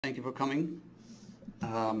Thank you for coming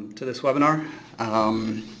to this webinar.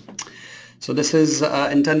 So this is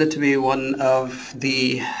intended to be one of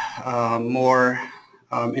the more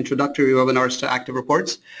introductory webinars to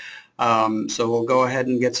ActiveReports. So we'll go ahead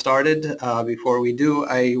and get started. Before we do,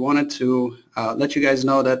 I wanted to let you guys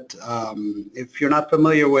know that if you're not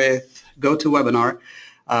familiar with GoToWebinar,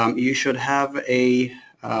 you should have a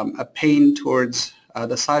pane towards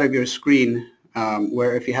the side of your screen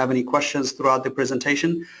where if you have any questions throughout the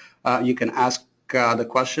presentation, you can ask the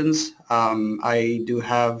questions. I do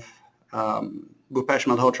have Bhupesh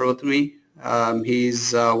Malhotra with me.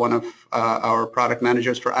 He's one of our product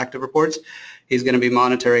managers for ActiveReports. He's going to be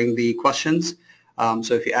monitoring the questions.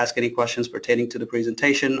 So if you ask any questions pertaining to the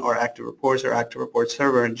presentation or ActiveReports or ActiveReports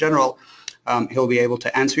server in general, he'll be able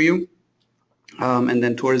to answer you. And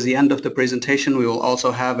then towards the end of the presentation, we will also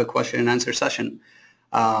have a question and answer session.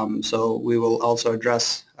 So we will also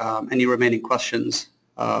address any remaining questions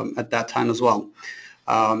at that time as well.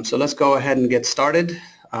 So let's go ahead and get started.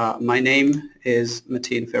 My name is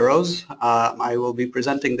Mateen Feroz. I will be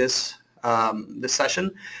presenting this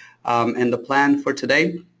session, and the plan for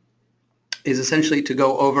today is essentially to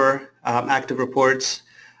go over ActiveReports,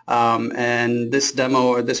 and this demo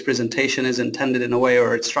or this presentation is intended in a way,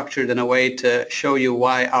 or it's structured in a way to show you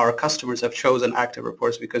why our customers have chosen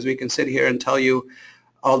ActiveReports, because we can sit here and tell you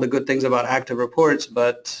all the good things about ActiveReports,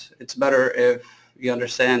 but it's better if you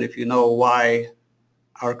understand, if you know why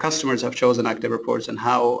our customers have chosen ActiveReports and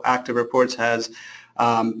how ActiveReports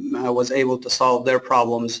was able to solve their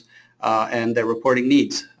problems and their reporting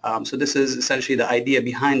needs. So this is essentially the idea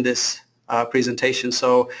behind this presentation.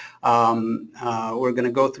 So we're going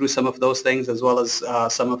to go through some of those things, as well as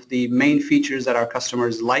some of the main features that our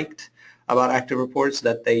customers liked about ActiveReports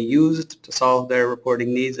that they used to solve their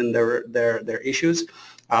reporting needs and their issues.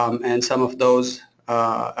 And some of those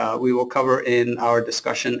we will cover in our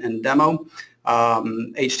discussion and demo.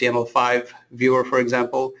 HTML5 viewer, for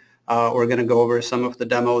example, we're going to go over some of the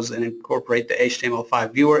demos and incorporate the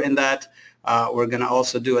HTML5 viewer in that. We're going to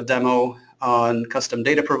also do a demo on custom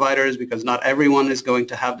data providers, because not everyone is going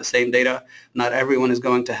to have the same data. Not everyone is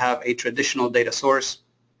going to have a traditional data source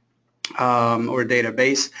or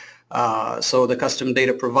database. So the custom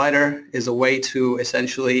data provider is a way to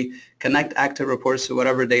essentially connect ActiveReports to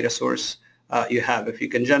whatever data source you have. If you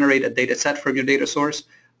can generate a data set from your data source,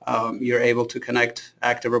 you're able to connect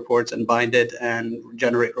ActiveReports and bind it and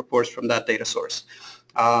generate reports from that data source.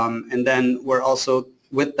 And then we're also,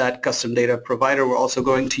 with that custom data provider, we're also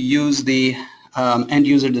going to use the end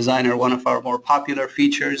user designer, one of our more popular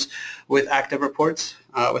features with ActiveReports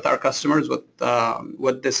with our customers.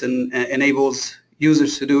 What this enables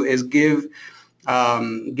users to do is give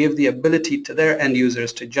the ability to their end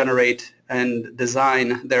users to generate and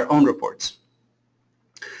design their own reports.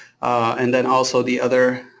 And then also the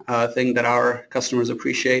other thing that our customers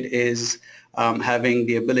appreciate is having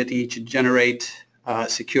the ability to generate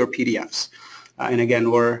secure PDFs. And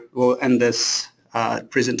again, we'll end this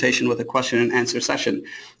presentation with a question and answer session.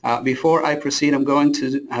 Before I proceed, I'm going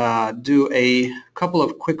to do a couple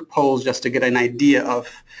of quick polls just to get an idea of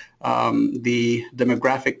the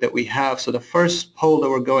demographic that we have. So the first poll that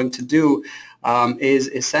we're going to do is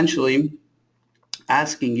essentially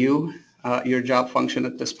asking you your job function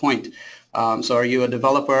at this point. So are you a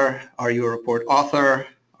developer? Are you a report author?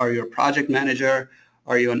 Are you a project manager?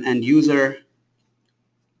 Are you an end user?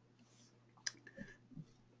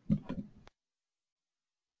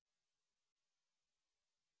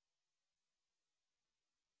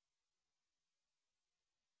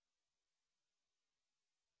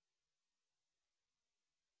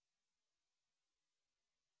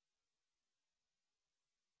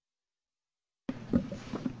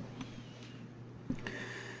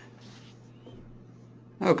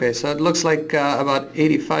 Okay, so it looks like about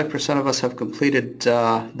 85% of us have completed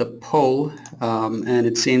the poll, and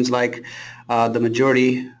it seems like the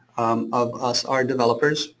majority of us are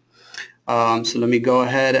developers. So let me go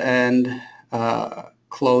ahead and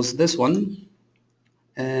close this one,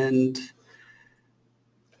 and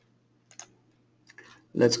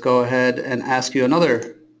let's go ahead and ask you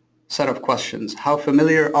another set of questions. How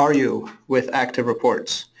familiar are you with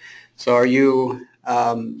ActiveReports? So are you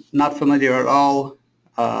not familiar at all?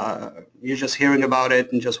 You're just hearing about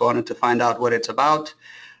it and just wanted to find out what it's about?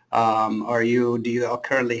 Do you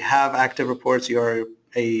currently have ActiveReports? You're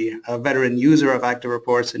a veteran user of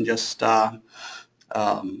ActiveReports and just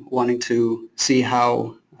wanting to see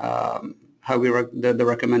how the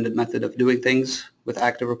recommended method of doing things with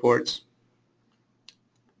ActiveReports?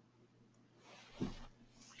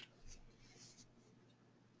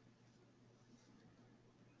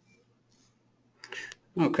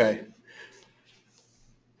 Okay.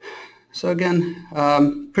 So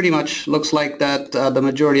again, pretty much looks like that the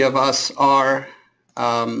majority of us are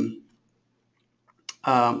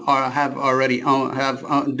have already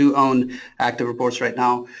do own ActiveReports right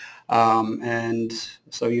now, and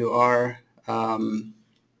so you are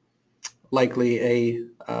likely a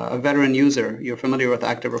veteran user. You're familiar with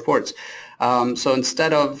ActiveReports. So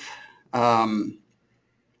instead of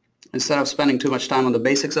spending too much time on the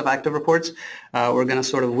basics of ActiveReports, we're going to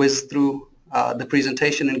sort of whiz through the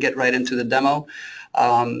presentation and get right into the demo.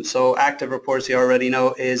 So ActiveReports, you already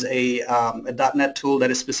know, is a .NET tool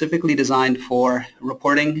that is specifically designed for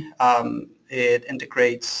reporting. It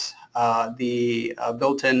integrates the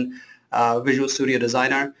built-in Visual Studio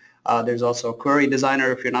Designer. There's also a Query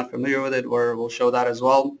Designer if you're not familiar with it, where we'll show that as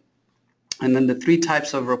well. And then the three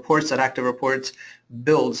types of reports that ActiveReports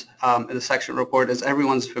builds in the section report is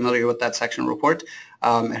everyone's familiar with that section report.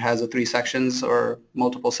 It has 3 sections or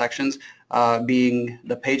multiple sections, being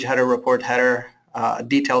the page header, report header,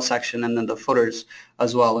 detail section, and then the footers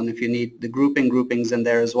as well. And if you need the groupings in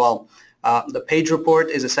there as well. The page report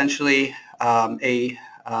is essentially a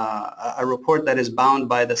report that is bound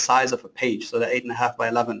by the size of a page, so the 8.5 by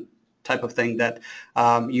 11 type of thing that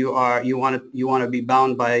you want to be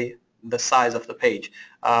bound by the size of the page,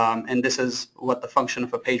 and this is what the function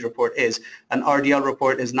of a page report is. An RDL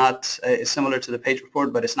report is not is similar to the page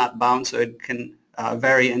report, but it's not bound, so it can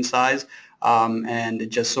vary in size, and it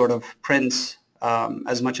just sort of prints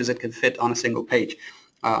as much as it can fit on a single page.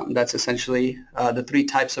 That's essentially the 3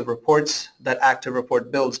 types of reports that ActiveReport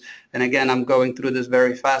builds. And again, I'm going through this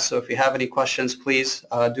very fast, so if you have any questions, please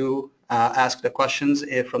do ask the questions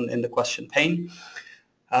in the question pane.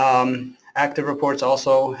 ActiveReports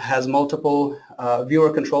also has multiple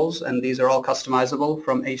viewer controls, and these are all customizable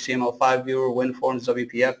from HTML5 viewer, WinForms,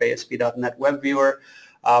 WPF, ASP.NET Web Viewer.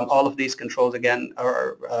 All of these controls, again,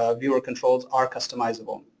 viewer controls, are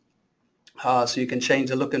customizable. So you can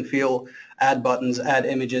change the look and feel, add buttons, add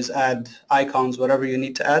images, add icons, whatever you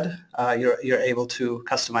need to add, you're able to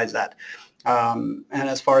customize that. And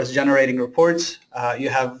as far as generating reports, you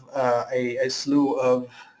have a slew of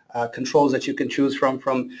controls that you can choose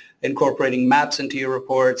from incorporating maps into your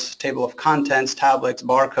reports, table of contents, tablets,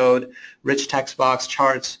 barcode, rich text box,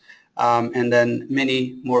 charts, and then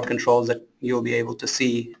many more controls that you'll be able to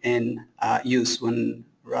see in use when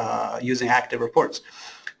using ActiveReports.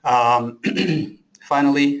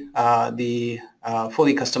 Finally, the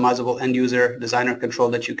fully customizable end user designer control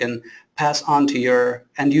that you can pass on to your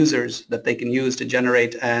end users that they can use to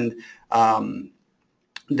generate and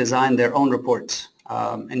design their own reports.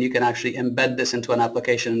 And you can actually embed this into an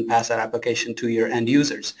application and pass that application to your end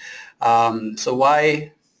users. So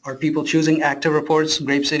why are people choosing ActiveReports,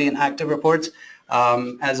 Grape City and ActiveReports?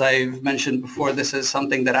 As I've mentioned before, this is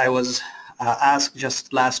something that I was asked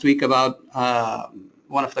just last week about.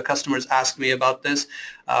 One of the customers asked me about this.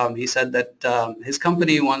 He said that his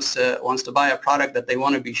company wants to buy a product that they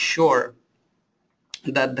want to be sure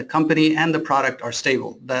that the company and the product are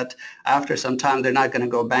stable, that after some time they're not going to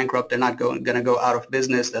go bankrupt, they're not going to go out of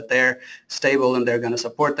business, that they're stable and they're going to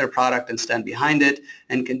support their product and stand behind it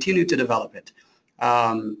and continue to develop it.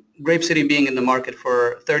 Grape City being in the market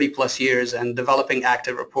for 30 plus years and developing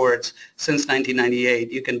ActiveReports since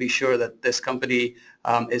 1998, you can be sure that this company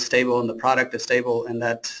is stable and the product is stable, and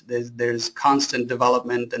that there's constant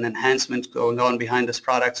development and enhancement going on behind this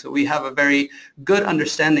product. So we have a very good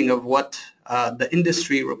understanding of what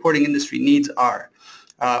the reporting industry needs are,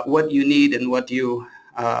 what you need and what you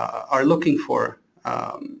are looking for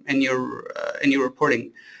in your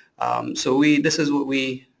reporting. So this is what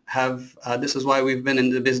we have. This is why we've been in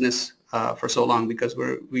the business for so long, because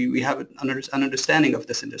we have an understanding of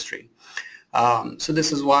this industry. So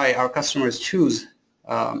this is why our customers choose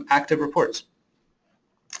ActiveReports.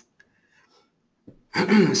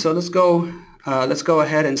 So let's go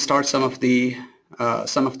ahead and start some of the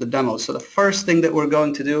demos. So the first thing that we're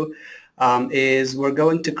going to do is we're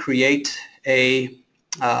going to create an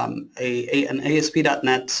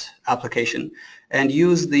ASP.NET application and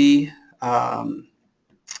use the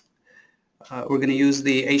we're going to use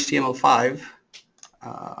the HTML5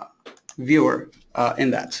 viewer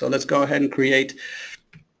in that. So let's go ahead and create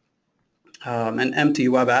an empty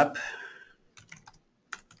web app.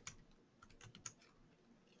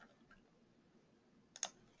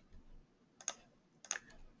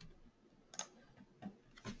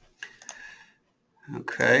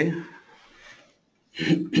 Okay.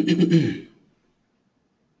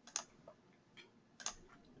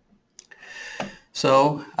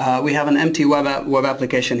 So we have an empty web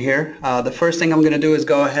application here. The first thing I'm going to do is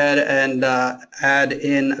go ahead and add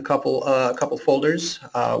in a couple folders.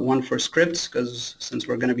 One for scripts, because since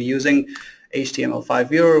we're going to be using HTML5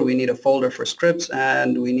 viewer, we need a folder for scripts,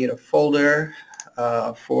 and we need a folder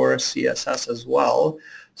for CSS as well.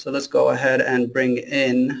 So let's go ahead and bring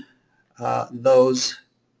in those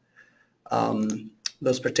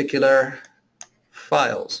particular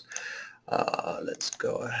files. Let's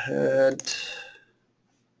go ahead.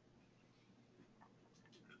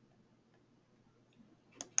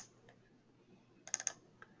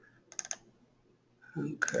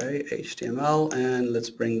 Okay, HTML, and let's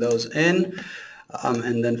bring those in.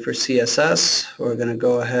 And then for CSS, we're going to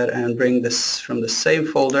go ahead and bring this from the same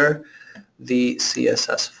folder, the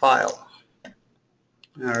CSS file.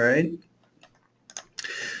 All right.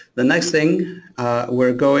 The next thing,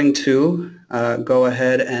 we're going to go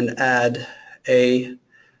ahead and add a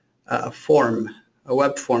form, a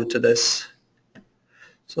web form to this.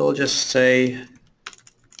 So we'll just say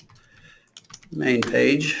main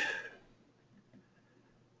page.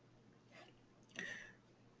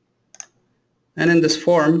 And in this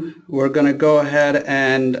form, we're going to go ahead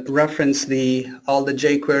and reference all the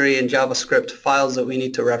jQuery and JavaScript files that we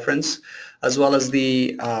need to reference, as well as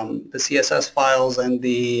the CSS files and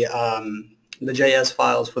the JS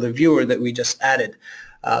files for the viewer that we just added.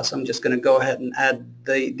 So I'm just going to go ahead and add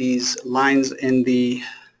these lines in the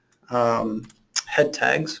head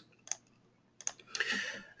tags.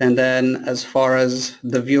 And then as far as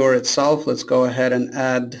the viewer itself, let's go ahead and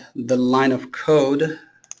add the line of code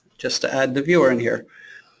just to add the viewer in here.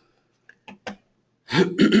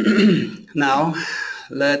 Now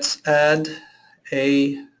let's add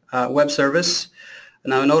a web service.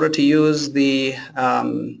 Now in order to use the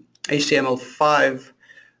HTML5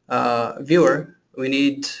 viewer, we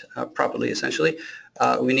need properly essentially,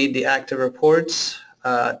 we need the ActiveReports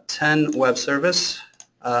 10 web service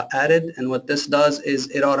added, and what this does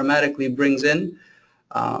is it automatically brings in,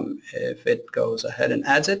 if it goes ahead and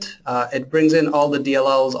adds it, it brings in all the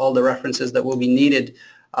DLLs, all the references that will be needed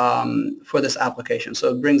for this application. So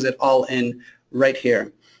it brings it all in right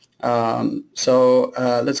here.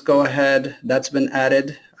 Let's go ahead, that's been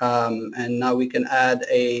added, and now we can add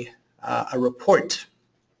a report.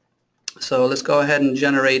 So let's go ahead and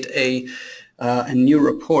generate a new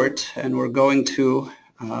report, and we're going to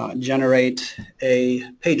generate a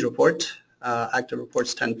page report.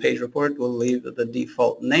 ActiveReports 10 page report. We'll leave the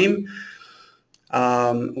default name.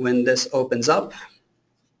 When this opens up,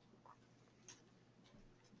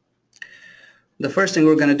 the first thing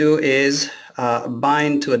we're going to do is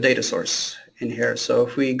bind to a data source in here. So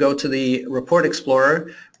if we go to the Report Explorer,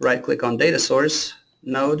 right click on Data Source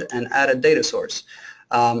node and add a data source.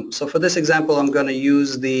 So for this example, I'm going to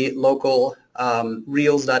use the local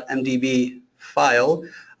reels.mdb file,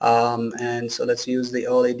 and so let's use the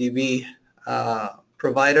OLADB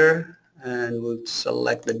provider, and we'll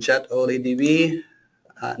select the jet OLADB,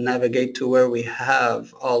 navigate to where we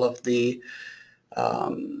have all of the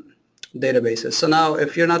databases. So now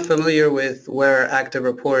if you're not familiar with where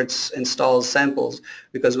ActiveReports installs samples,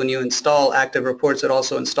 because when you install ActiveReports it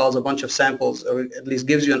also installs a bunch of samples, or at least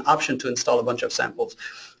gives you an option to install a bunch of samples,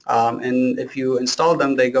 and if you install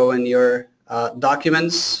them, they go in your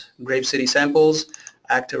documents, Grave City samples,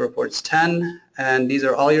 ActiveReports 10, and these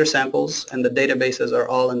are all your samples, and the databases are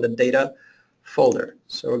all in the data folder.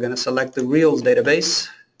 So we're going to select the Reels database,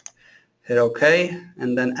 hit OK,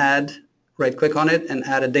 and then add, right click on it and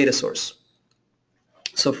add a data source.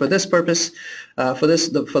 So for this purpose, for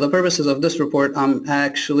the purposes of this report, I'm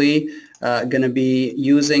actually going to be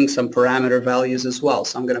using some parameter values as well.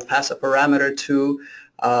 So I'm going to pass a parameter to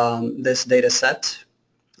this data set.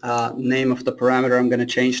 Name of the parameter I'm going to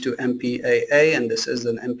change to MPAA, and this is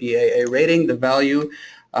an MPAA rating. The value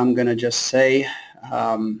I'm going to just say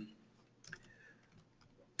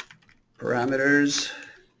parameters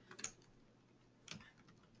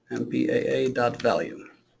MPAA.value.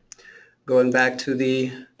 Going back to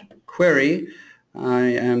the query, I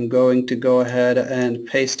am going to go ahead and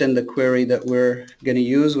paste in the query that we're going to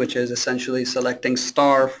use, which is essentially selecting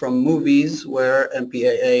star from movies, where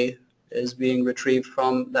MPAA is being retrieved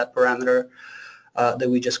from that parameter that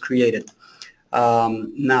we just created.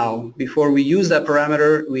 Now, before we use that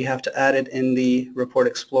parameter, we have to add it in the Report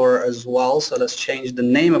Explorer as well. So let's change the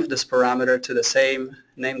name of this parameter to the same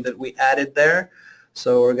name that we added there.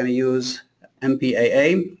 So we're going to use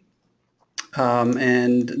MPAA,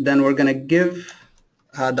 and then we're going to give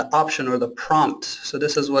the option or the prompt. So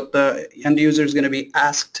this is what the end user is going to be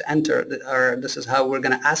asked to enter, or this is how we're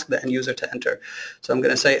going to ask the end user to enter. So I'm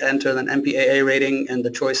going to say enter an MPAA rating, and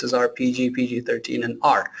the choices are PG, PG-13, and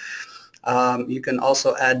R. You can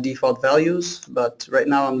also add default values, but right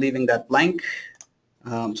now I'm leaving that blank.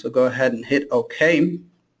 So go ahead and hit OK.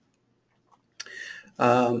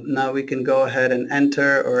 Now we can go ahead and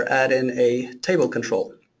enter or add in a table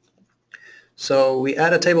control. So we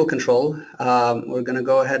add a table control. We're going to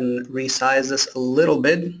go ahead and resize this a little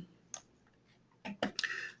bit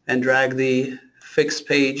and drag the fixed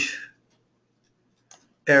page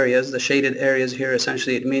areas, the shaded areas here.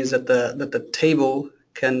 Essentially it means that the table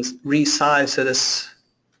can resize to this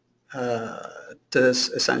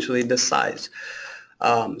essentially this size.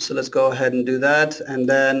 So let's go ahead and do that, and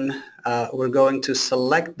then we're going to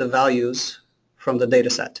select the values from the data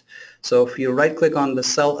set. So if you right click on the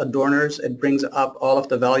cell adorners, it brings up all of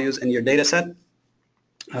the values in your data set.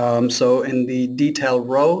 So in the detail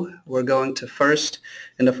row, we're going to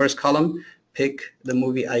in the first column, pick the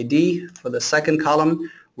movie ID. For the second column,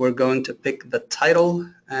 we're going to pick the title,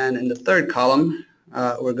 and in the third column,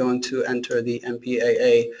 we're going to enter the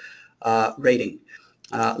MPAA rating.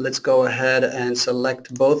 Let's go ahead and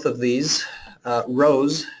select both of these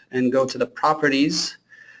rows and go to the properties.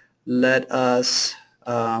 Let us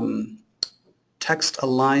text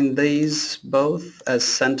align these both as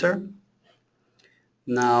center.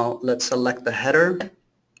 Now let's select the header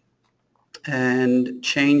and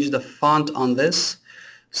change the font on this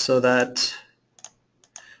so that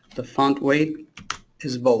the font weight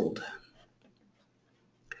is bold.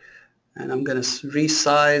 And I'm going to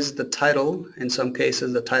resize the title. In some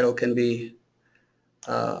cases the title can be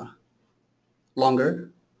longer,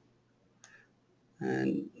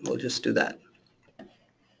 and we'll just do that.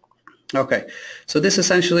 Okay, so this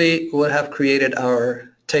essentially would have created our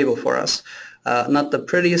table for us. Not the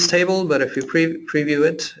prettiest table, but if you preview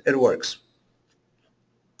it, it works.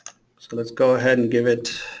 So let's go ahead and give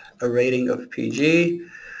it a rating of PG,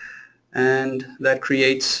 and that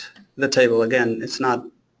creates the table. Again, it's not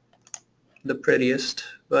the prettiest,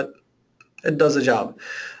 but it does the job.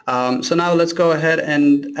 So now let's go ahead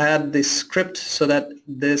and add the script so that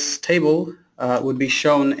this table would be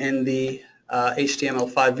shown in the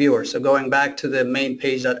HTML5 viewer. So going back to the main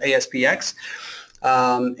page.aspx,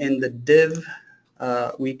 in the div,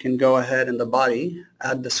 we can go ahead in the body,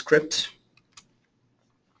 add the script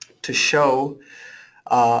to show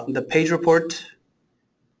the page report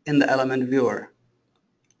in the element viewer.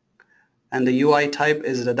 And the UI type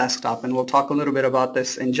is the desktop, and we'll talk a little bit about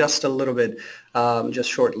this in just a little bit, just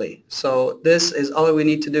shortly. So this is all we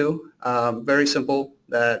need to do. Very simple,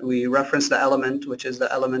 that we reference the element, which is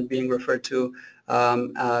the element being referred to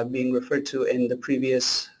in the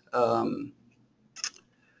previous, the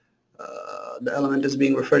element is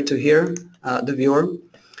being referred to here, the viewer,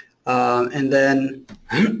 and then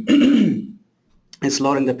it's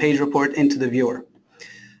loading the page report into the viewer.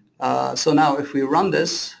 So now if we run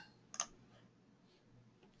this,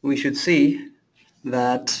 we should see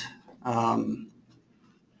that, let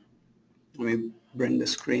me bring the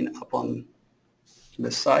screen up on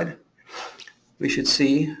this side. We should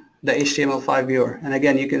see the HTML5 viewer. And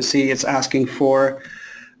again, you can see it's asking for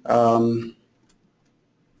the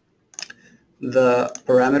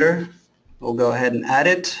parameter. We'll go ahead and add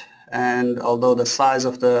it. And although the size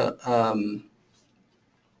of the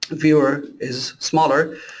viewer is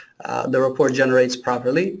smaller, the report generates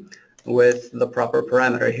properly with the proper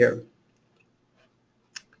parameter here.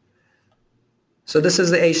 So this is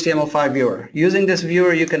the HTML5 viewer. Using this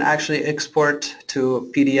viewer, you can actually export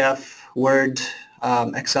to PDF, Word,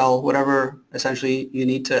 Excel, whatever essentially you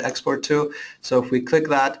need to export to. So if we click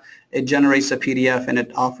that, it generates a PDF and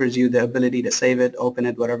it offers you the ability to save it, open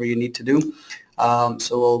it, whatever you need to do.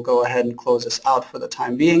 So we'll go ahead and close this out for the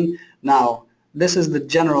time being. Now, this is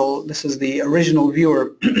the original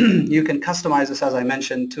viewer. You can customize this, as I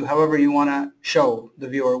mentioned, to however you want to show the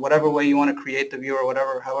viewer, whatever way you want to create the viewer,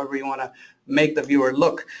 however you want to make the viewer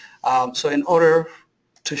look. So in order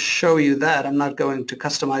to show you that, I'm not going to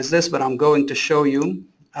customize this, but I'm going to show you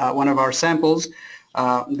one of our samples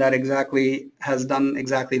that has done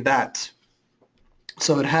exactly that.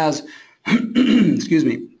 So it has, excuse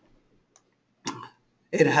me,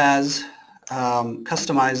 it has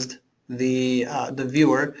customized the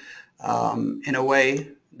viewer in a way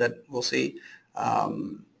that we'll see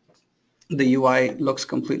the UI looks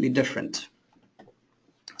completely different.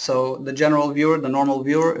 So the general viewer, the normal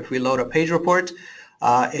viewer, if we load a page report,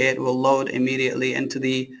 it will load immediately into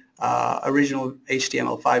the original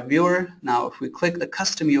HTML5 viewer. Now if we click the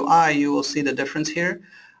custom UI, you will see the difference here.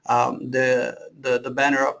 The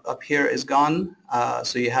banner up here is gone,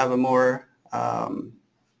 so you have a more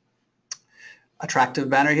attractive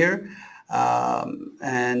banner here,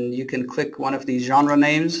 and you can click one of these genre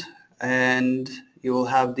names and you will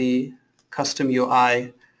have the custom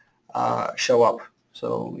UI show up.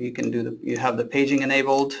 So you can do you have the paging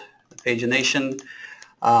enabled, the pagination,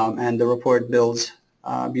 and the report builds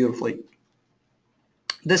beautifully.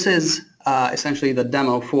 This is essentially the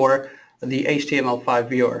demo for the HTML5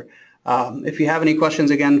 viewer. If you have any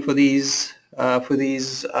questions again for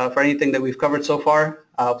for anything that we've covered so far,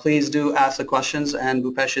 please do ask the questions, and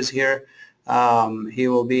Bhupesh is here. He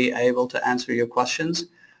will be able to answer your questions.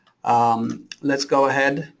 Let's go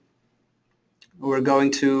ahead. We're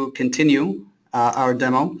going to continue our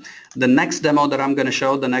demo. The next demo that I'm going to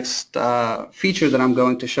show, the next feature that I'm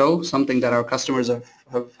going to show, something that our customers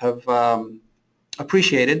have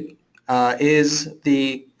appreciated, is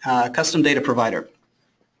the custom data provider.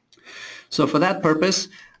 So for that purpose,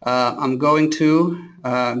 I'm going to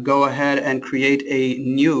go ahead and create a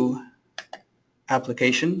new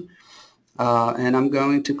application, and I'm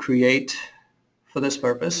going to create, for this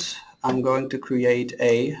purpose, I'm going to create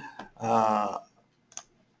a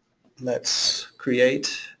let's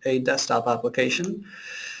create a desktop application,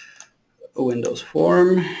 a Windows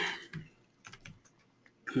form,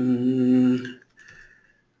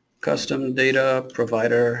 custom data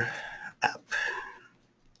provider app.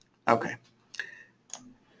 Okay.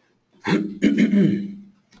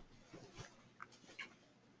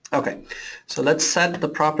 Okay, so let's set the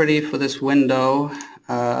property for this window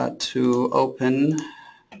to open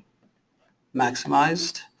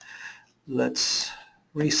maximized. Let's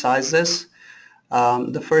resize this.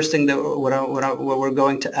 The first thing that what we're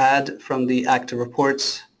going to add from the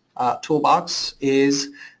ActiveReports toolbox is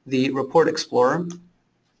the Report Explorer.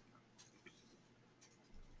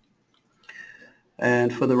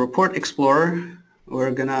 And for the Report Explorer,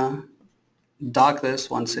 we're going to dock this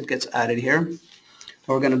once it gets added here.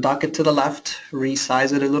 We're going to dock it to the left,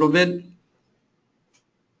 resize it a little bit.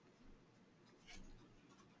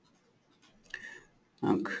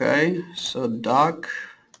 Okay, so dock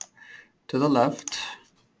to the left.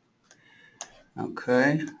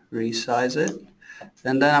 Okay, resize it.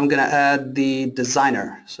 And then I'm going to add the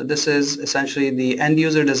designer. So this is essentially the end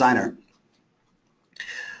user designer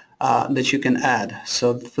that you can add.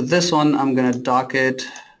 So for this one, I'm going to dock it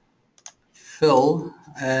fill,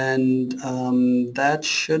 and that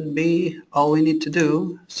should be all we need to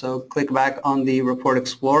do. So click back on the Report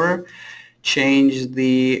Explorer, change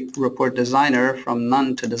the report designer from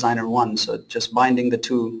none to designer 1, so just binding the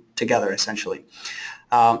two together essentially.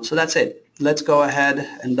 So that's it. Let's go ahead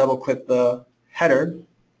and double click the header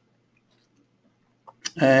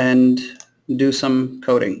and do some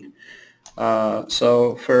coding.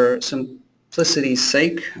 So for simplicity's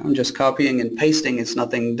sake, I'm just copying and pasting. It's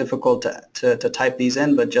nothing difficult to type these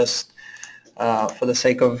in, but just for the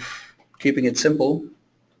sake of keeping it simple.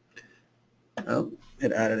 Oh,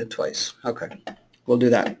 it added it twice. Okay, we'll do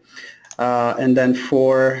that. And then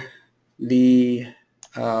for the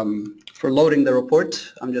for loading the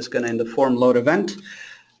report, I'm just going to, in the form load event,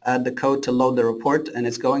 add the code to load the report, and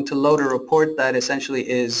it's going to load a report that essentially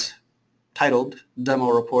is titled demo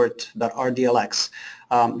report.rdlx.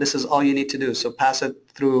 This is all you need to do. So pass it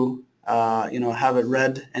through, have it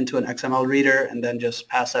read into an XML reader, and then just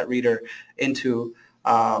pass that reader into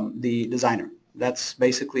the designer. That's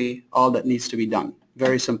basically all that needs to be done.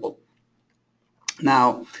 Very simple.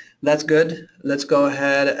 Now, that's good. Let's go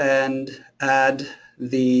ahead and add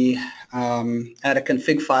the add a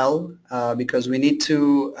config file because we need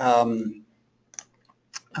to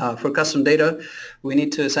for custom data, we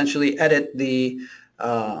need to essentially edit the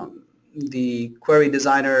query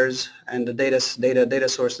designers and the data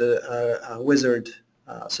source wizard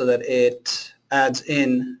so that it adds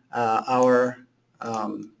in our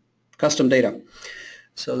custom data.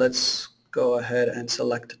 So let's go ahead and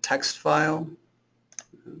select a text file.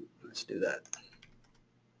 Let's do that.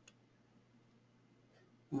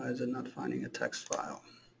 Why is it not finding a text file?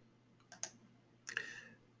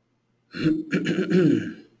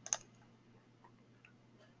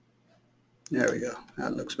 There we go.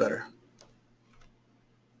 That looks better.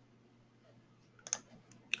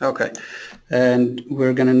 Okay, and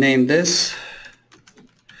we're going to name this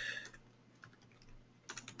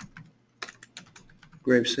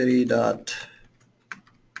Grape City dot.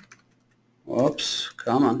 Whoops,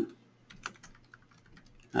 come on.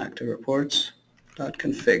 ActiveReports dot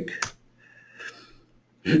config.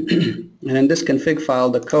 And in this config file,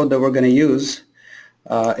 the code that we're going to use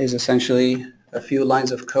is essentially a few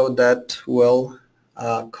lines of code that will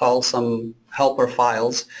call some helper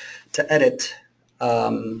files to edit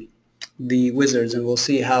the wizards, and we'll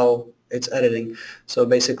see how it's editing. So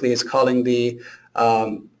basically it's calling the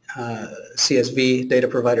CSV data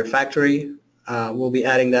provider factory. We'll be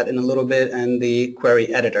adding that in a little bit, and the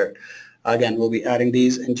query editor. Again, we'll be adding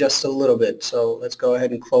these in just a little bit. So let's go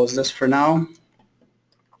ahead and close this for now.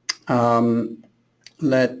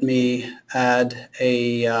 Let me add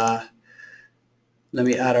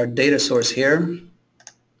our data source here.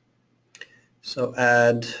 So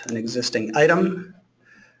add an existing item,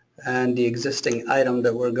 and the existing item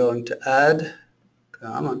that we're going to add,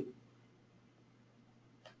 come on,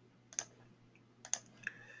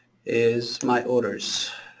 is my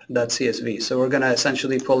orders.csv. So we're going to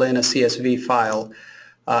essentially pull in a CSV file,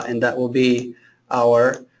 and that will be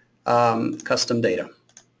our custom data.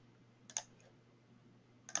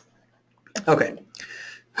 Okay.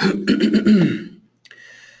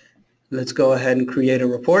 Let's go ahead and create a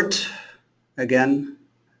report. Again,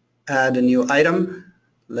 add a new item.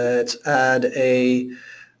 Let's add a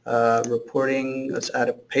let's add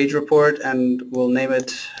a page report, and we'll name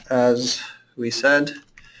it, as we said,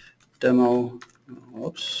 demo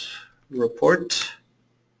report.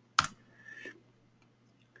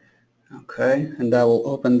 Okay, and that will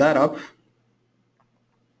open that up.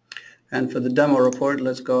 And for the demo report,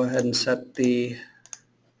 let's go ahead and set the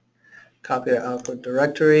copy to output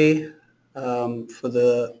directory. For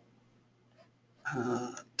the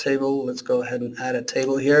table, let's go ahead and add a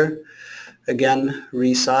table here. Again,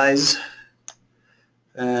 resize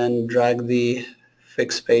and drag the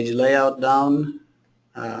fixed page layout down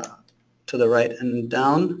to the right and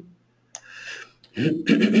down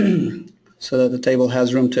so that the table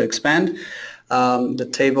has room to expand. The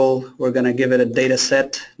table, we're going to give it a data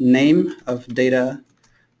set name of data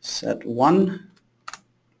set 1.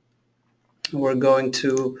 We're going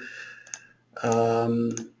to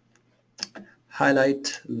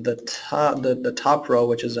highlight the top row,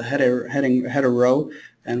 which is a header row,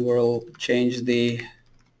 and we'll change the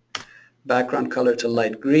background color to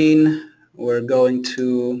light green. We're going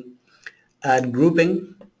to add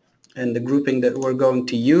grouping, and the grouping that we're going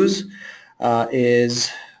to use is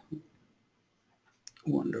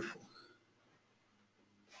wonderful.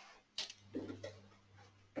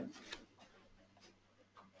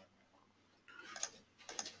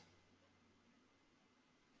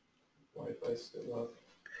 Wi-Fi still up.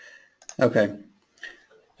 Okay,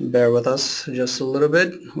 bear with us just a little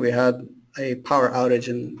bit. We had a power outage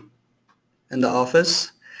in the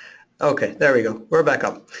office. Okay, there we go. We're back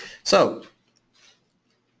up. So,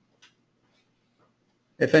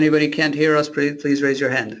 if anybody can't hear us, please raise your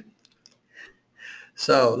hand.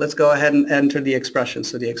 So let's go ahead and enter the expression.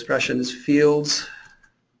 So the expression is fields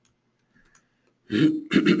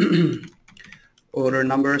order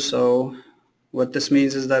number. So what this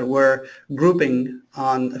means is that we're grouping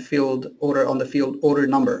on a field order, on the field order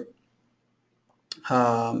number.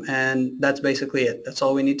 And that's basically it. That's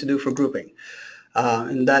all we need to do for grouping.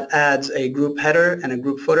 And that adds a group header and a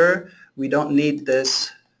group footer. We don't need this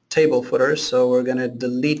table footer, so we're going to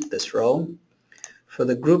delete this row. For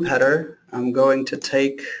the group header, I'm going to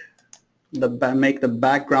make the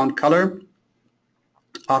background color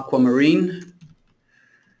aquamarine.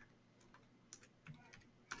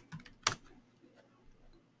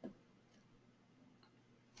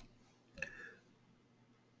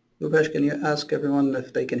 Rupesh, can you ask everyone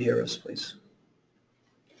if they can hear us, please?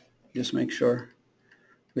 Just make sure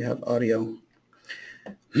we have audio.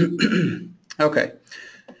 Okay.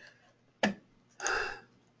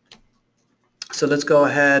 So let's go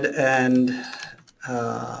ahead and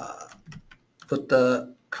put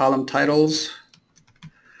the column titles,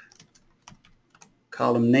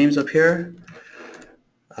 column names up here.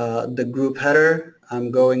 The group header, I'm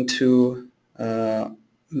going to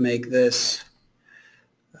make this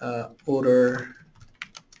order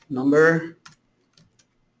number.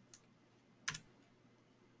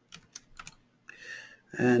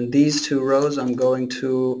 And these two rows I'm going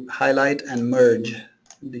to highlight and merge.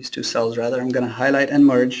 These two cells rather, I'm going to highlight and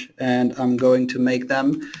merge, and I'm going to make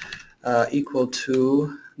them equal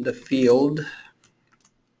to the field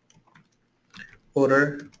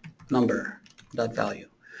order number dot value.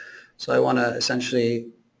 So I want to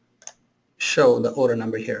essentially show the order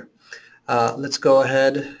number here. Let's go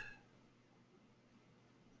ahead.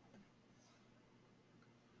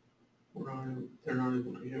 They're not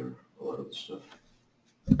able to hear a lot of the stuff.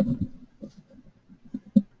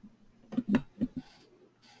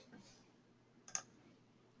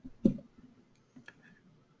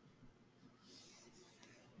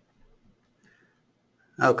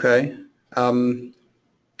 Okay.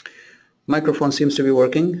 Microphone seems to be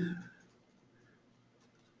working.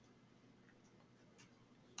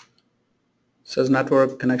 Says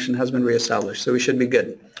network connection has been reestablished, so we should be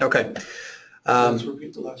good. Okay. Let's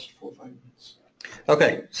repeat the last 4 or 5 minutes.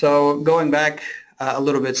 Okay, so going back a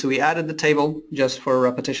little bit, so we added the table just for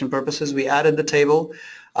repetition purposes. We added the table.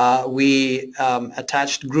 we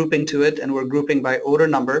attached grouping to it, and we're grouping by order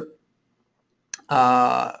number.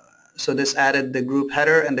 So this added the group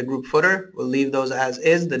header and the group footer. We'll leave those as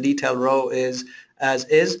is. The detail row is as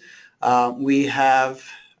is. We have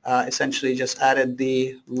essentially just added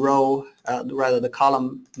the row, rather the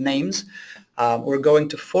column names. We're going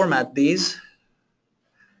to format these.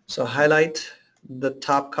 So highlight the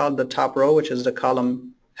top row, which is the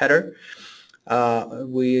column header.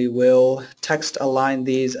 We will text align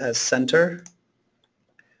these as center.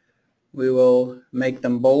 We will make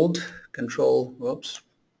them bold.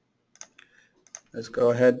 Let's go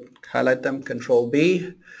ahead, highlight them, Control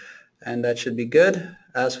B, and that should be good.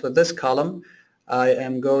 As for this column, I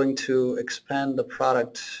am going to expand the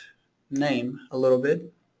product name a little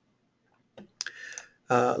bit.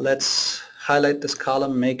 Let's highlight this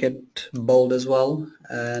column, make it bold as well,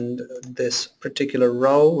 and this particular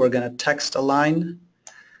row we're going to text align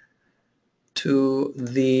to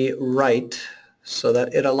the right so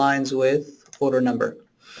that it aligns with order number.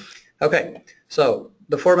 Okay, so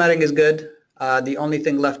the formatting is good. The only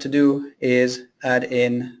thing left to do is add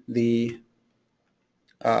in the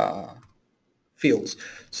fields.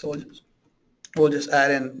 So we'll just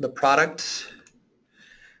add in the product.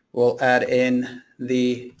 We'll add in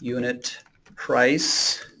the unit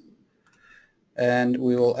price, and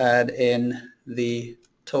we will add in the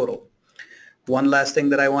total. One last thing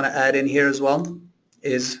that I want to add in here as well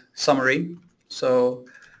is summary. So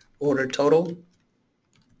order total,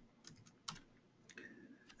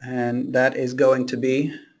 and that is going to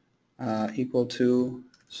be equal to,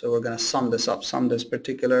 so we're going to sum this up, sum this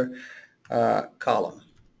particular column.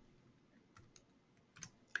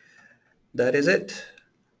 That is it.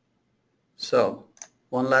 So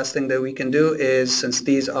one last thing that we can do is, since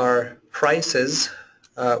these are prices,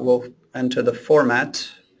 we'll enter the format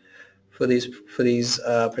for these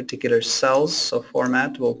particular cells. So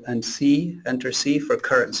format, we'll enter C for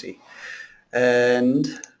currency, and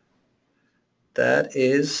that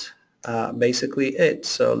is basically it.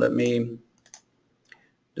 So let me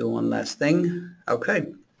do one last thing. Okay,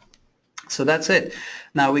 so that's it.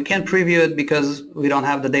 Now we can't preview it because we don't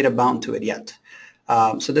have the data bound to it yet.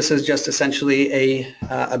 So this is just essentially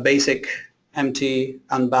a basic empty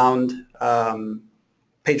unbound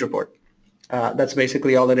page report. That's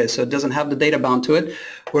basically all it is. So it doesn't have the data bound to it.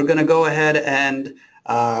 We're going to go ahead and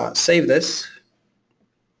save this.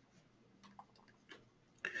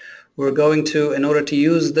 We're going to, in order to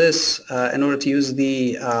use this, in order to use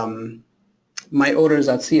the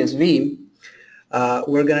myorders.csv,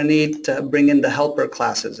 we're going to need to bring in the helper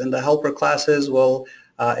classes, and the helper classes will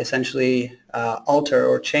essentially alter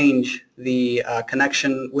or change the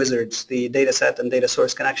connection wizards, the dataset and data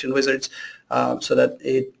source connection wizards, so that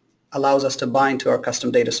it allows us to bind to our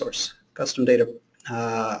custom data source, custom data.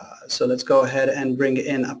 So let's go ahead and bring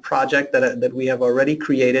in a project that we have already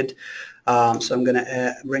created. So I'm going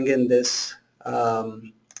to bring in this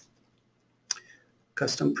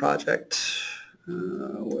custom project.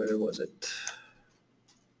 Where was it?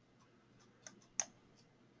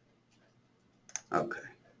 Okay.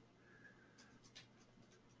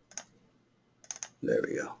 There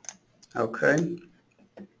we go. Okay.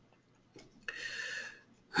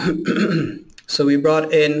 So we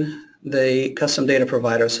brought in the custom data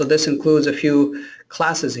provider. So this includes a few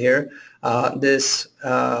classes here. This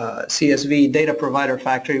CSV data provider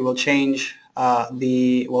factory will change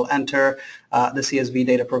will enter the CSV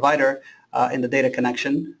data provider in the data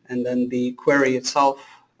connection, and then the query itself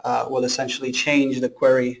will essentially change the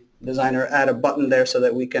query designer, add a button there so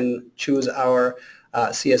that we can choose our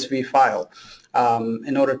CSV file.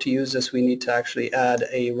 In order to use this, we need to actually add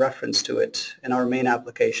a reference to it in our main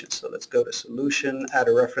application. So let's go to Solution, add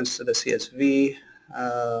a reference to the CSV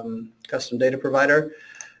custom data provider.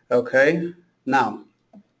 Okay, now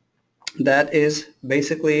that is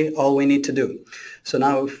basically all we need to do. So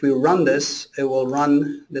now if we run this, it will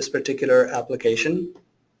run this particular application,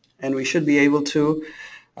 and we should be able to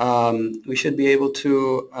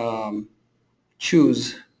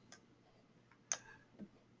choose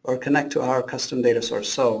or connect to our custom data source.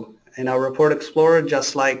 So in our Report Explorer,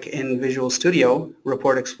 just like in Visual Studio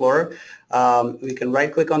Report Explorer, we can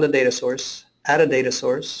right-click on the data source, add a data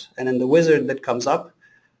source, and in the wizard that comes up,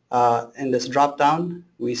 in this drop-down,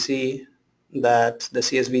 we see that the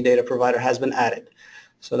CSV data provider has been added.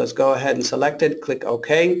 So let's go ahead and select it, click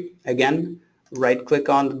OK. Again, right-click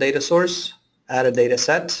on the data source, add a data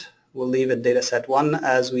set. We'll leave it data set 1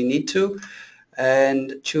 as we need to,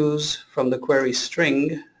 and choose from the query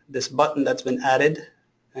string this button that's been added,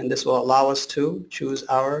 and this will allow us to choose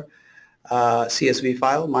our CSV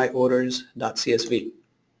file, myorders.csv.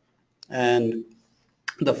 And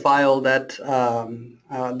the file that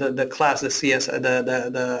the class, the CS,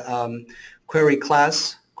 query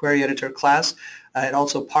class, query editor class. It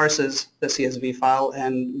also parses the CSV file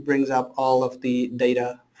and brings up all of the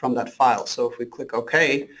data from that file. So if we click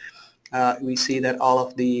OK, we see that all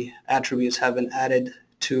of the attributes have been added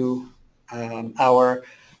to our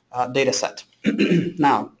data set.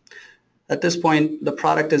 Now, at this point, the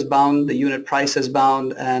product is bound, the unit price is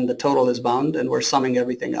bound, and the total is bound, and we're summing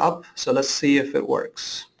everything up. So let's see if it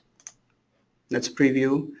works. Let's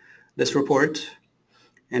preview this report,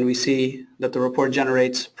 and we see that the report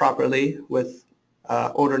generates properly with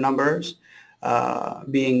order numbers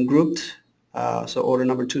being grouped. So order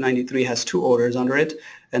number 293 has 2 orders under it,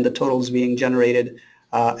 and the totals being generated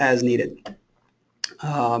as needed.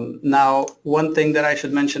 Now, one thing that I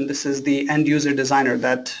should mention, this is the end user designer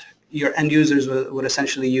that your end users would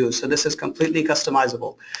essentially use. So this is completely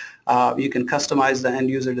customizable. You can customize the end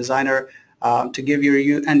user designer to give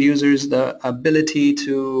your end users the ability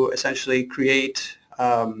to essentially create,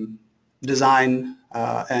 design,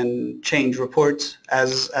 and change reports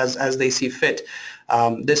as they see fit.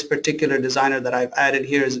 This particular designer that I've added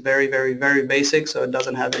here is very, very, very basic, so it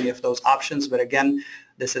doesn't have any of those options. But again,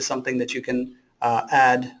 this is something that you can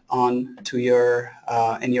add on to your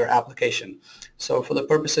in your application. So for the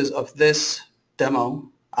purposes of this demo,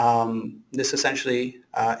 this essentially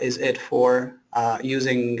is it for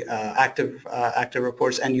using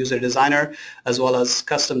ActiveReports End User Designer as well as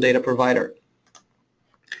Custom Data Provider.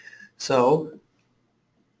 So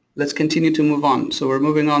let's continue to move on. So we're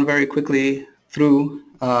moving on very quickly through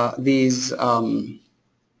these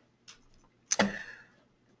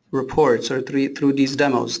reports or through these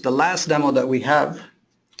demos. The last demo that we have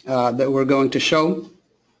that we're going to show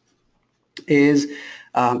is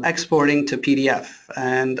exporting to PDF,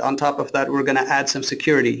 and on top of that we're going to add some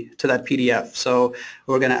security to that PDF. So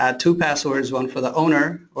we're going to add 2 passwords, one for the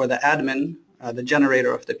owner or the admin, the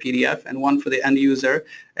generator of the PDF, and one for the end user,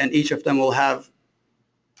 and each of them will have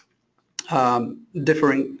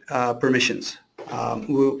differing permissions.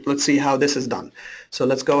 Let's see how this is done. So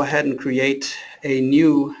let's go ahead and create a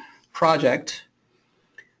new project.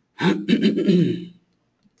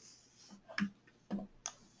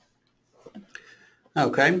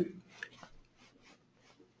 Okay.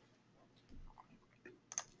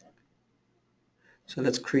 So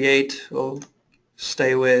let's create, we'll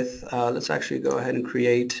stay with, let's actually go ahead and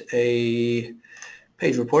create a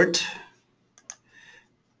page report.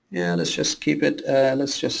 Yeah, let's just keep it,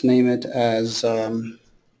 let's just name it as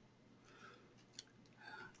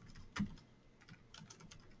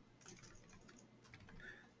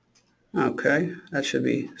okay, that should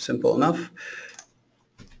be simple enough.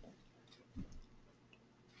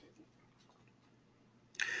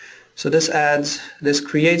 So this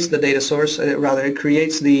creates the data source, rather it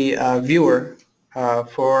creates the viewer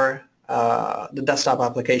for the desktop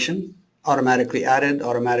application, automatically added,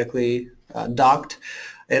 automatically docked.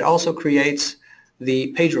 It also creates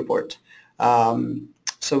the page report.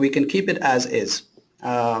 So we can keep it as is.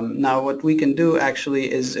 Now what we can do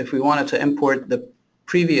actually is, if we wanted to import the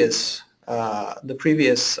previous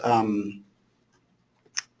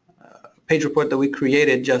page report that we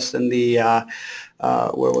created just in the,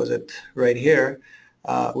 where was it, right here,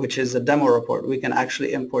 which is the demo report, we can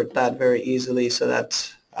actually import that very easily, so that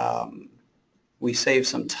we save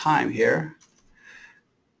some time here.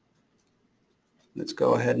 Let's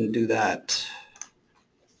go ahead and do that.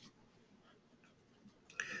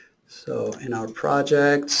 So in our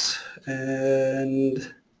projects,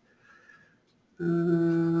 and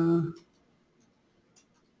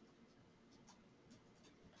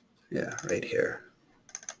yeah, right here.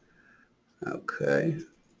 Okay.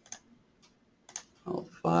 All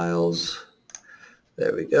files.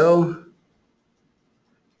 There we go.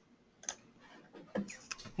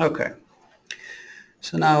 Okay.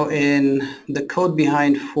 So now in the code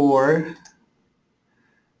behind for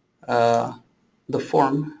the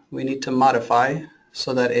form, we need to modify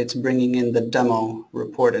so that it's bringing in the demo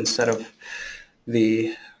report instead of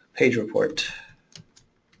the page report.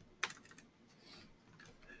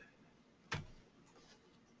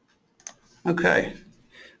 Okay,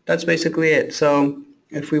 that's basically it. So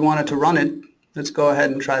if we wanted to run it, let's go ahead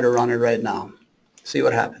and try to run it right now. See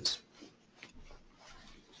what happens.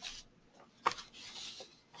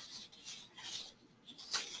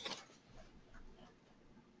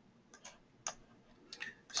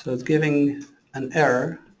 So it's giving an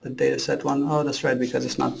error, the dataset one. Oh, that's right, because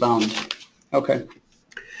it's not bound. Okay.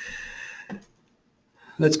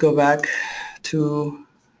 Let's go back to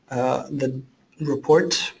the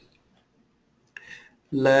report.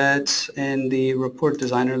 In the report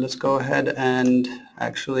designer, let's go ahead and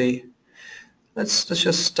actually let's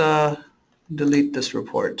just delete this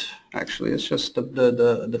report. Actually, it's just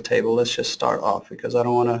the table. Let's just start off because I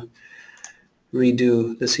don't want to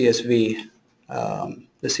redo the CSV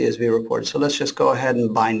report. So let's just go ahead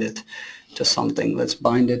and bind it to something. Let's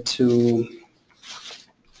bind it to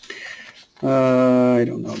I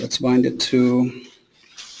don't know. Let's bind it to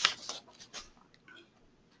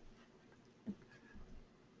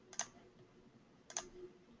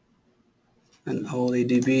an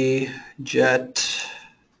OLEDB jet,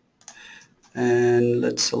 and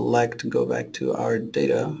let's select, go back to our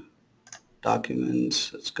data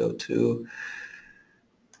documents. Let's go to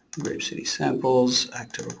Grape City Samples,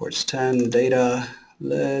 ActiveReports 10, data.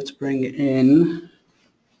 Let's bring in,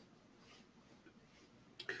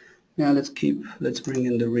 let's bring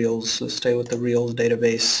in the reels. Let's stay with the reels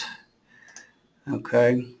database.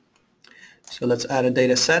 Okay, so let's add a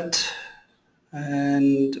data set,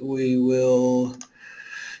 and we will,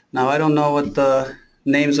 now I don't know what the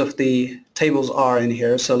names of the tables are in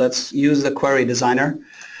here, so let's use the query designer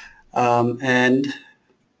and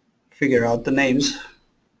figure out the names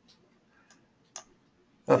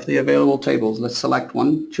of the available tables. Let's select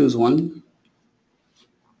one, choose one.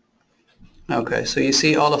 Okay, so you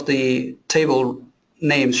see all of the table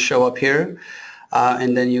names show up here,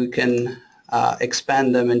 and then you can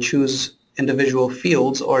expand them and choose individual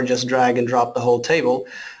fields or just drag and drop the whole table.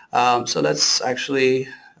 So let's actually,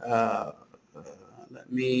 let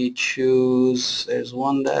me choose, there's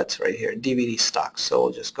one that's right here, DVD stocks. So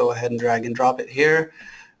we'll just go ahead and drag and drop it here.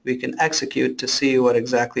 We can execute to see what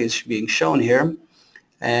exactly is being shown here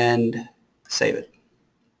and save it.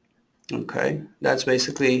 Okay, that's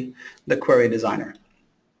basically the query designer.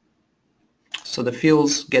 So the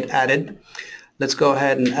fields get added. Let's go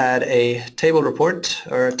ahead and add a table report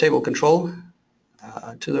or a table control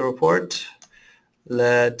to the report.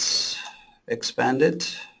 Let's expand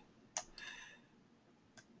it.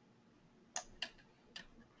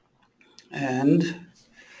 And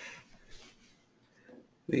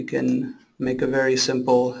we can make a very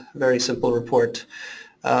simple report.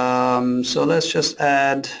 So let's just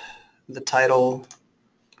add the title,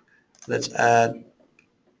 let's add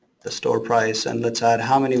the store price, and let's add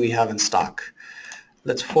how many we have in stock.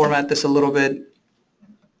 Let's format this a little bit,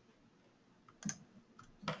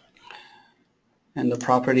 and the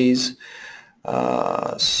properties.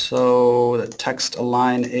 So the text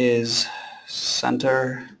align is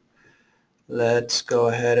center. Let's go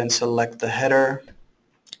ahead and select the header.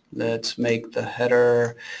 Let's make the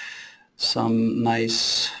header some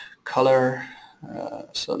nice color.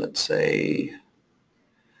 So let's say,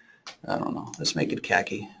 I don't know, let's make it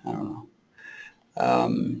khaki. I don't know.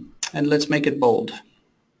 And let's make it bold.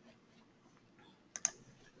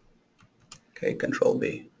 Okay, Control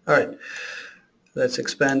B. All right, let's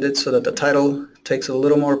expand it so that the title takes a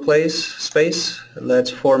little more space. Let's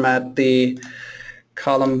format the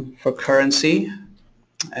column for currency,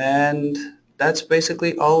 and that's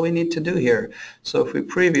basically all we need to do here. So if we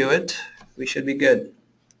preview it, we should be good.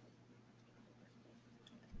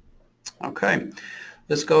 Okay,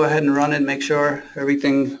 let's go ahead and run it, make sure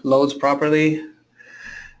everything loads properly.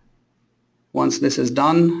 Once this is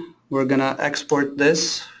done, we're gonna export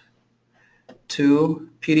this to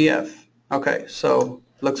PDF. Okay, so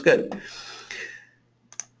looks good.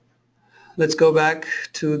 Let's go back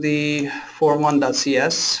to the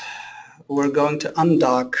form1.cs. We're going to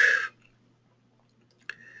undock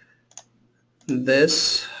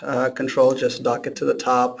this control, just dock it to the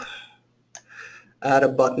top, add a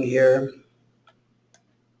button here,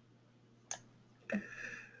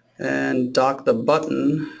 and dock the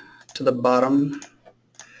button to the bottom,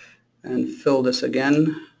 and fill this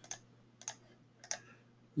again,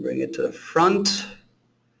 bring it to the front,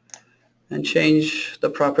 and change the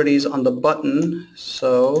properties on the button.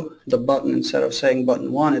 So the button, instead of saying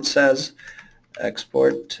button 1, it says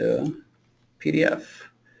export to PDF.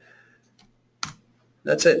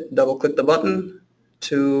 That's it. Double click the button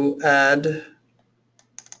to add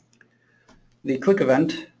the click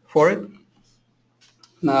event for it.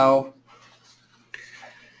 Now,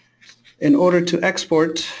 in order to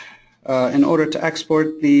export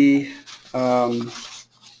the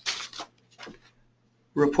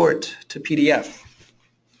report to PDF,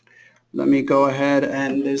 let me go ahead,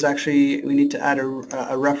 and there's actually, we need to add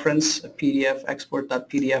a reference, a PDF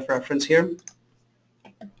export.pdf reference here.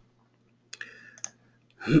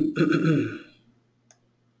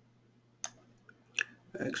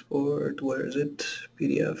 Export, where is it?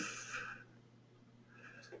 PDF,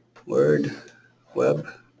 Word, Web,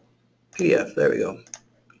 PDF, there we go.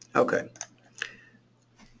 Okay.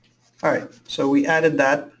 All right, so we added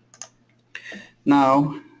that.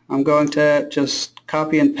 Now I'm going to just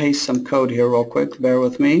copy and paste some code here real quick. Bear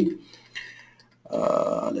with me.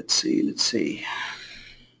 Let's see.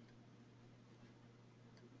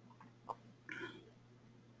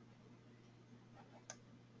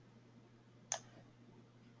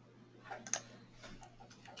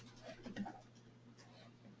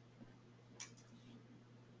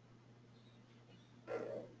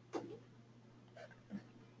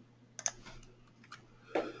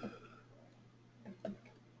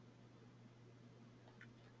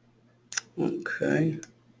 Okay.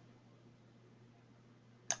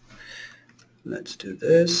 Let's do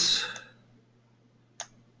this.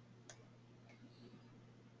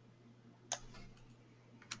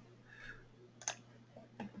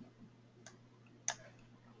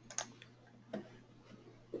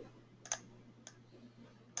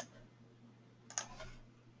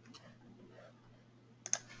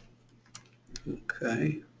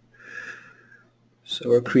 Okay. So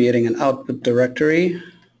we're creating an output directory,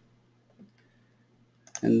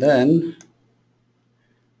 and then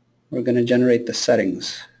we're going to generate the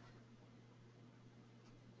settings.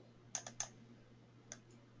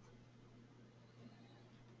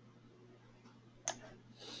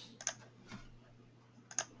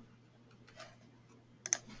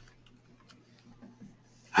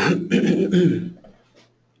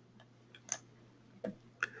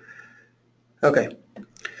 Okay,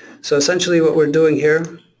 so essentially what we're doing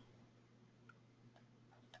here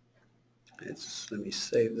is, let me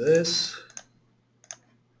save this.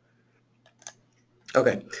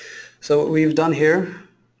 Okay, so what we've done here,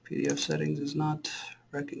 PDF settings is not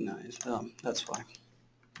recognized. Oh, that's fine.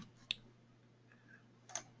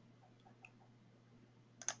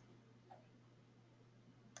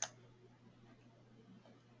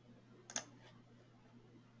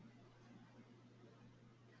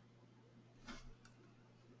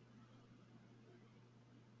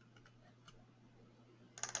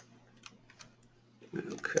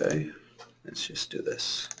 Okay, let's just do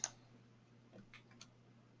this.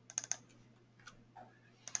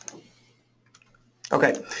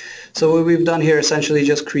 Okay, so what we've done here essentially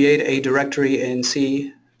just create a directory in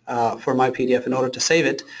C for my PDF in order to save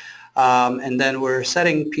it, and then we're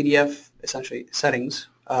setting PDF, essentially settings,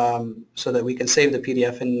 so that we can save the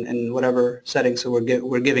PDF in whatever settings so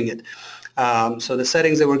we're giving it. So the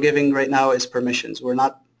settings that we're giving right now is permissions. We're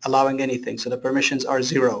not allowing anything, so the permissions are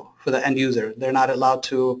 0 for the end user. They're not allowed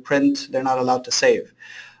to print, they're not allowed to save.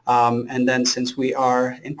 And then since we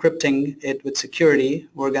are encrypting it with security,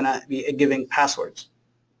 we're going to be giving passwords.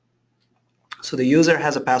 So the user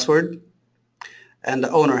has a password and the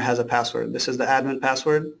owner has a password. This is the admin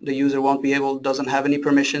password. The user won't be able, doesn't have any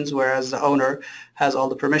permissions, whereas the owner has all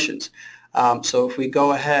the permissions. So if we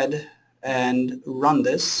go ahead and run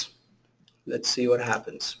this, let's see what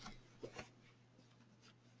happens.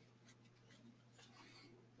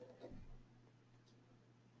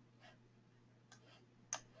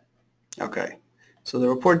 Okay, so the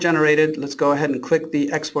report generated. Let's go ahead and click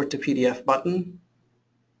the Export to PDF button.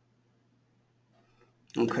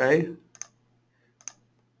 Okay.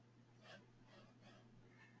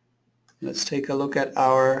 Let's take a look at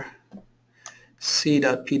our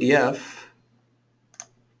c.pdf.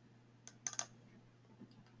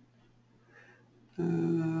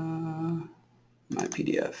 My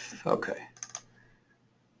PDF. Okay.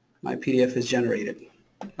 My PDF is generated.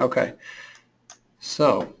 Okay.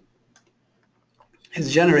 So it's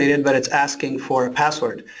generated, but it's asking for a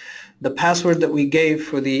password. The password that we gave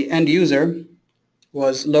for the end user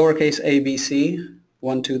was lowercase abc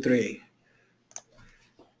 123,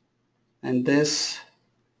 and this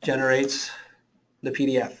generates the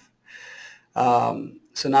PDF.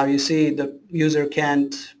 So now you see the user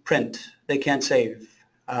can't print, they can't save,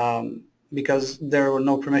 because there were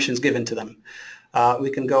no permissions given to them. We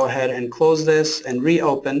can go ahead and close this and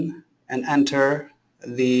reopen and enter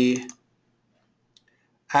the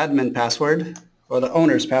admin password, or the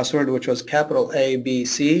owner's password, which was capital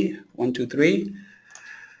ABC 123,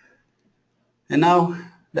 and now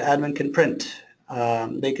the admin can print.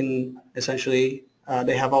 They can essentially,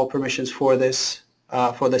 they have all permissions for this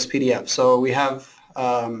PDF. So we have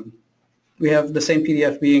the same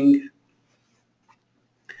PDF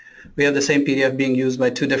being used by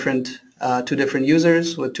two different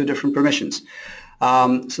users with two different permissions.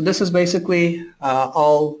 So this is basically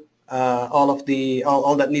all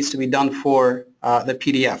that needs to be done for the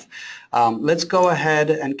PDF. Let's go ahead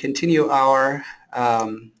and continue our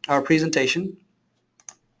presentation.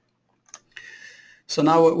 So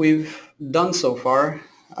now what we've done so far,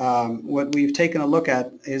 what we've taken a look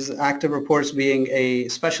at is ActiveReports being a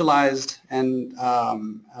specialized and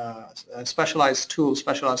a specialized tool,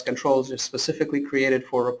 specialized controls just specifically created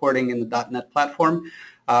for reporting in the .NET platform.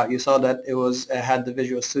 You saw that it had the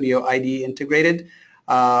Visual Studio IDE integrated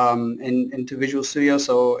into Visual Studio,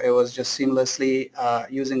 so it was just seamlessly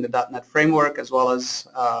using the .NET framework as well as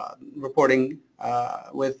reporting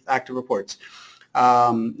with ActiveReports.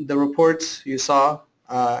 The reports you saw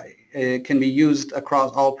it can be used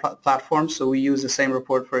across all platforms, so we use the same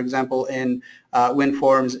report, for example, in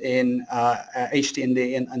WinForms, in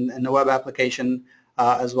HTML, in the web application,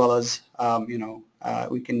 as well as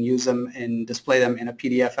we can use them and display them in a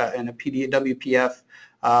PDF, in a WPF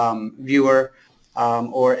viewer,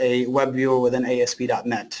 or a web viewer within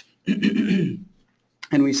ASP.NET.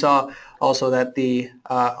 And we saw also that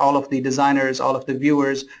all of the designers, all of the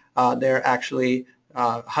viewers, they're actually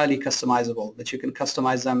highly customizable, that you can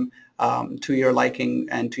customize them to your liking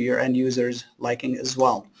and to your end users' liking as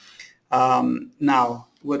well. Now,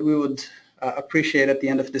 what we would appreciate at the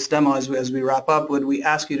end of this demo as we wrap up, what we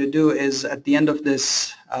ask you to do is at the end of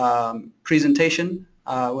this presentation,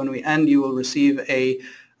 when we end, you will receive a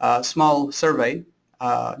small survey,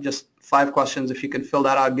 just 5 questions. If you can fill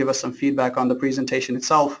that out, give us some feedback on the presentation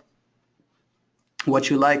itself,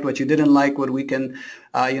 what you liked, what you didn't like, what we can,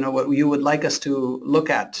 what you would like us to look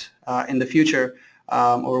at in the future,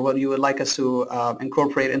 or what you would like us to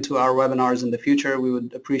incorporate into our webinars in the future. We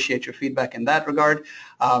would appreciate your feedback in that regard.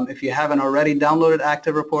 If you haven't already downloaded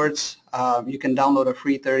ActiveReports, you can download a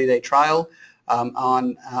free 30-day trial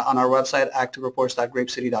on our website,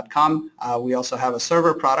 activereports.grapecity.com. We also have a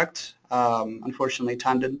server product. Unfortunately,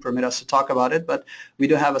 time didn't permit us to talk about it, but we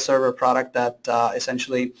do have a server product that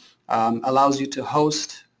essentially allows you to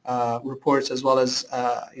host reports as well as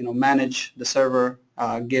manage the server,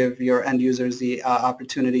 give your end users the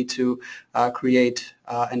opportunity to create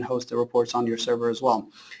and host the reports on your server as well.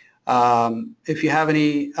 If you have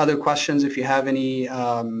any other questions, if you have any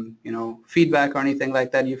feedback or anything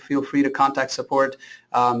like that, you feel free to contact support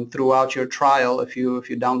throughout your trial. If you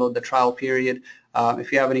download the trial period,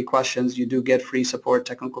 if you have any questions, you do get free support,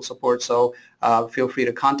 technical support, so feel free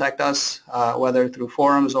to contact us, whether through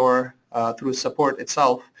forums or through support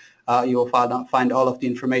itself. You will find all of the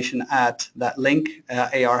information at that link,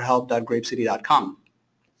 arhelp.grapecity.com.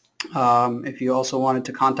 If you also wanted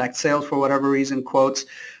to contact sales for whatever reason, quotes,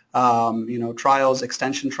 trials,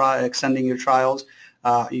 extending your trials,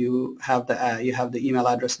 you have the email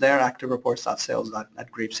address there,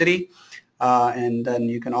 activereports.sales@grapecity. And then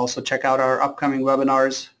you can also check out our upcoming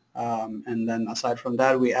webinars. And then aside from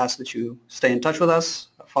that, we ask that you stay in touch with us,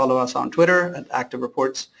 follow us on Twitter at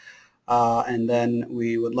ActiveReports. And then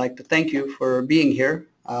we would like to thank you for being here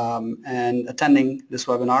and attending this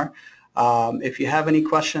webinar. If you have any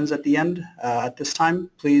questions at the end, at this time,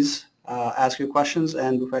 please ask your questions,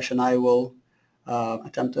 and Bhupesh and I will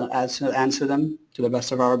attempt to answer them to the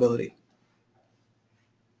best of our ability.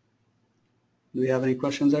 Do we have any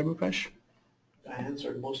questions there, Bhupesh? I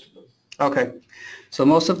answered most of them. Okay, so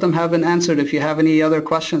most of them have been answered. If you have any other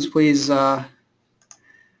questions, please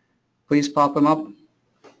please pop them up.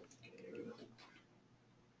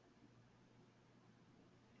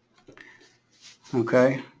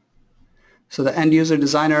 Okay, so the end user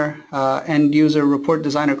report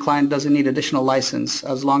designer client doesn't need additional license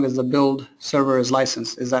as long as the build server is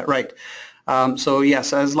licensed. Is that right? So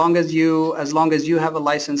yes, as long as you have a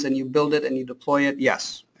license and you build it and you deploy it,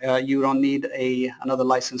 yes, you don't need another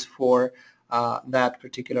license for that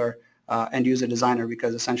particular end user designer,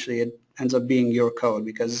 because essentially it ends up being your code,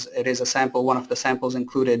 because it is a sample, one of the samples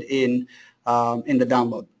included in the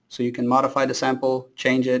download. So you can modify the sample,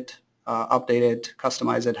 change it, update it,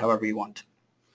 customize it however you want.